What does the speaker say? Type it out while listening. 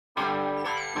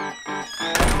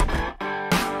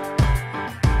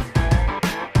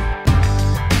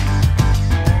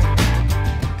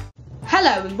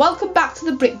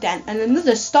to the Brick Den and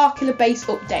another Starkiller Base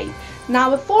update.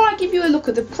 Now before I give you a look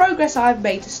at the progress I've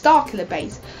made to Starkiller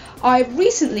Base, I've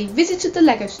recently visited the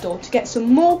Lego store to get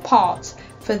some more parts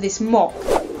for this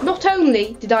M.O.C. Not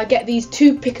only did I get these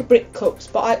 2 Pick-a-Brick cups,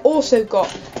 but I also got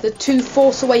the 2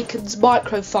 Force Awakens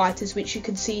Micro Fighters, which you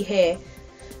can see here.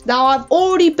 Now I've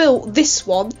already built this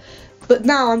one, but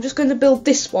now I'm just going to build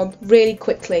this one really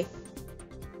quickly.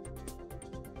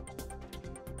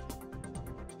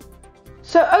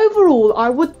 So overall, I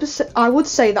would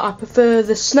say that I prefer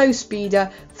the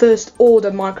Snowspeeder First Order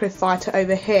Microfighter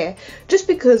over here, just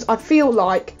because I feel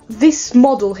like this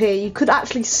model here, you could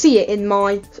actually see it in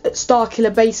my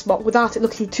Starkiller Base mod without it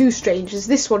looking too strange, as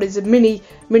this one is a mini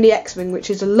X-Wing, which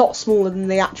is a lot smaller than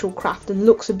the actual craft and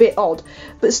looks a bit odd,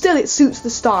 but still it suits the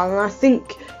style, and I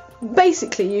think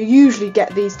basically you usually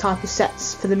get these type of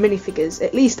sets for the minifigures,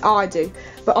 at least I do,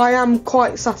 but I am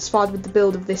quite satisfied with the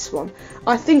build of this one.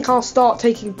 I think I'll start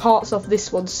taking parts off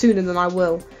this one sooner than I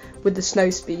will with the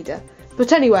Snowspeeder.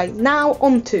 But anyway, now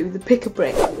onto the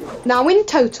Pick-a-Brick. Now in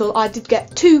total I did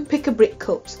get 2 Pick-a-Brick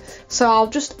cups, so I'll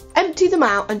just empty them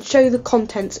out and show the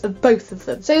contents of both of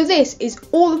them. So this is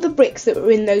all of the bricks that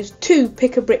were in those 2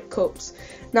 Pick-a-Brick cups.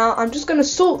 Now I'm just going to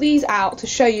sort these out to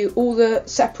show you all the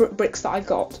separate bricks that I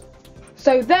got.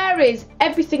 So there is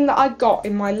everything that I got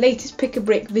in my latest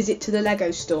Pick-a-Brick visit to the Lego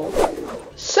store.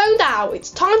 So now it's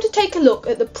time to take a look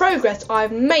at the progress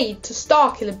I've made to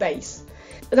Starkiller Base.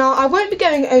 Now I won't be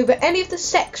going over any of the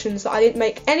sections that I didn't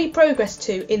make any progress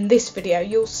to in this video.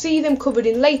 You'll see them covered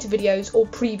in later videos or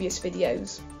previous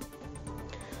videos.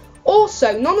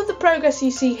 Also, none of the progress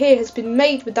you see here has been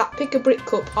made with that Pick-a-Brick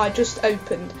cup I just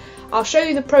opened. I'll show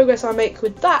you the progress I make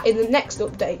with that in the next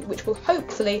update, which will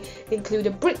hopefully include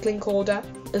a bricklink order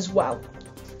as well.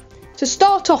 To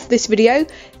start off this video,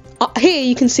 here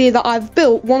you can see that I've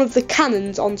built one of the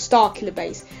cannons on Starkiller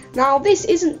Base. Now this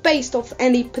isn't based off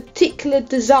any particular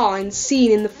design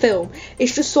seen in the film,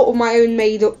 it's just sort of my own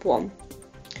made up one.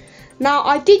 Now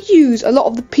I did use a lot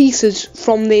of the pieces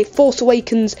from the Force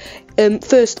Awakens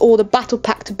First Order Battle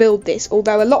Pack to build this,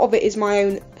 although a lot of it is my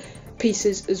own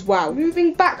pieces as well.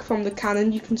 Moving back from the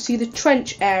cannon, you can see the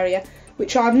trench area,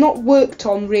 which I've not worked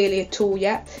on really at all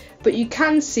yet, but you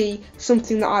can see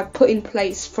something that I've put in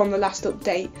place from the last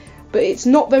update, but it's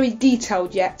not very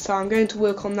detailed yet, so I'm going to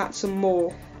work on that some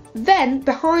more. Then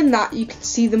behind that you can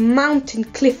see the mountain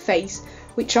cliff face,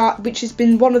 which has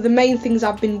been one of the main things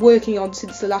I've been working on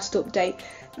since the last update.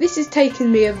 This has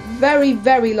taken me a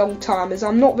very long time, as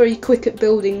I'm not very quick at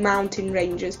building mountain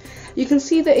ranges. You can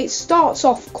see that it starts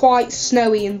off quite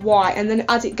snowy and white, and then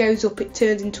as it goes up it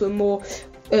turns into a more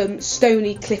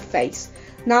stony cliff face.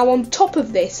 Now on top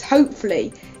of this,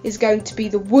 hopefully, is going to be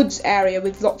the woods area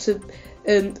with lots of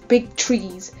big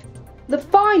trees. The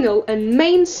final and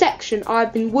main section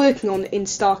I've been working on in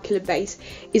Starkiller Base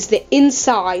is the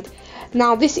inside.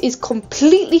 Now this is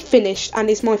completely finished and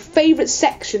is my favourite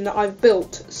section that I've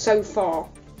built so far.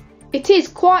 It is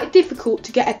quite difficult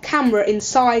to get a camera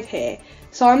inside here,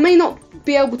 so I may not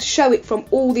be able to show it from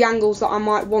all the angles that I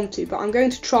might want to, but I'm going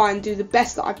to try and do the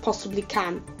best that I possibly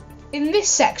can. In this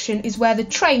section is where the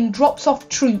train drops off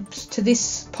troops to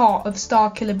this part of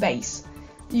Starkiller Base.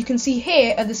 You can see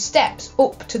here are the steps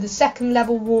up to the 2nd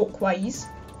level walkways,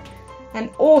 and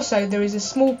also there is a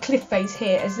small cliff face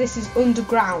here, as this is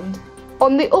underground.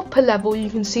 On the upper level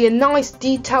you can see a nice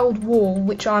detailed wall,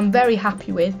 which I'm very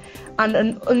happy with,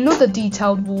 and another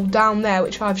detailed wall down there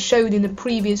which I've showed in the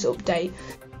previous update.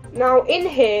 Now in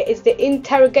here is the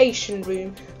interrogation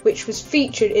room, which was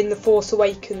featured in the Force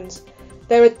Awakens.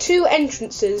 There are 2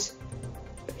 entrances,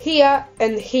 here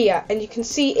and here, and you can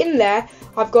see in there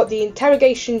I've got the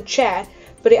interrogation chair,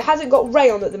 but it hasn't got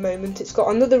Ray on at the moment, it's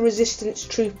got another Resistance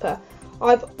trooper.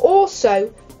 I've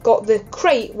also got the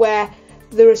crate where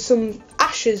there are some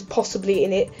ashes possibly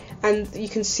in it, and you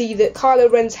can see that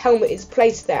Kylo Ren's helmet is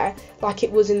placed there like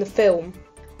it was in the film.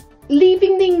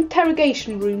 Leaving the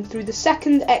interrogation room through the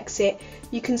 2nd exit,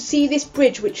 you can see this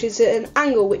bridge, which is at an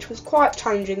angle which was quite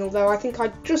challenging, although I think I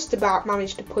just about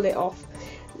managed to pull it off.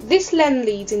 This then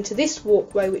leads into this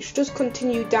walkway, which does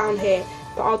continue down here,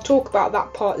 but I'll talk about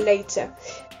that part later.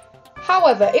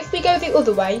 However, if we go the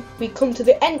other way, we come to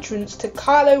the entrance to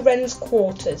Kylo Ren's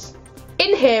quarters.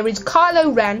 In here is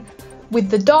Kylo Ren with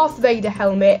the Darth Vader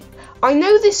helmet. I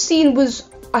know this scene was,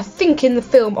 I think, in the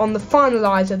film on the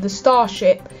finalizer, the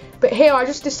starship, but here I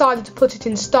just decided to put it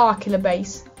in Starkiller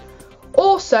Base.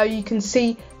 Also, you can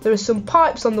see there are some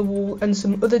pipes on the wall and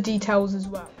some other details as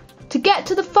well. To get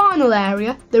to the final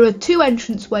area, there are 2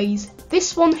 entranceways,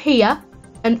 this one here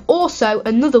and also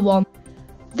another one.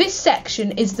 This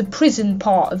section is the prison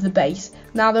part of the base.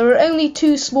 Now there are only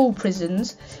 2 small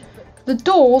prisons, The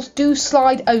doors do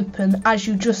slide open, as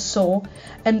you just saw,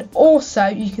 and also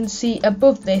you can see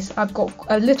above this I've got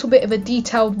a little bit of a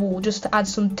detailed wall just to add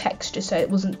some texture so it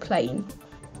wasn't plain.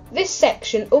 This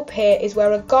section up here is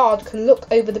where a guard can look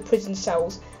over the prison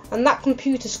cells, and that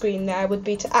computer screen there would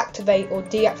be to activate or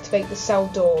deactivate the cell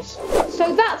doors.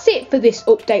 So that's it for this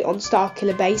update on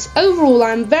Starkiller Base. Overall,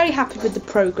 I am very happy with the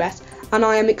progress, and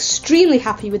I am extremely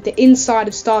happy with the inside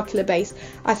of Starkiller Base.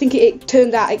 I think it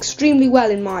turned out extremely well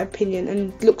in my opinion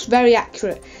and looks very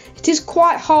accurate. It is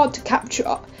quite hard to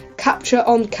capture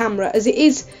on camera, as it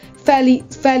is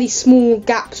fairly small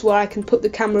gaps where I can put the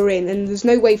camera in, and there's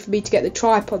no way for me to get the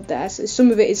tripod there, so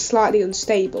some of it is slightly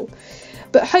unstable.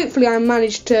 But hopefully I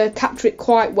managed to capture it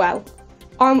quite well.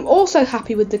 I'm also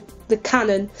happy with the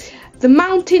cannon. The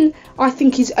mounting I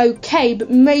think is okay,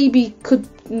 but maybe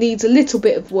needs a little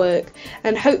bit of work,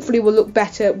 and hopefully will look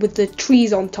better with the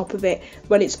trees on top of it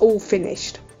when it's all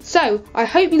finished. So I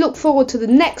hope you look forward to the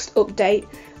next update,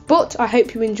 but I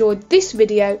hope you enjoyed this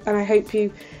video, and I hope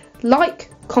you like,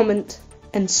 comment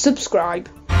and subscribe.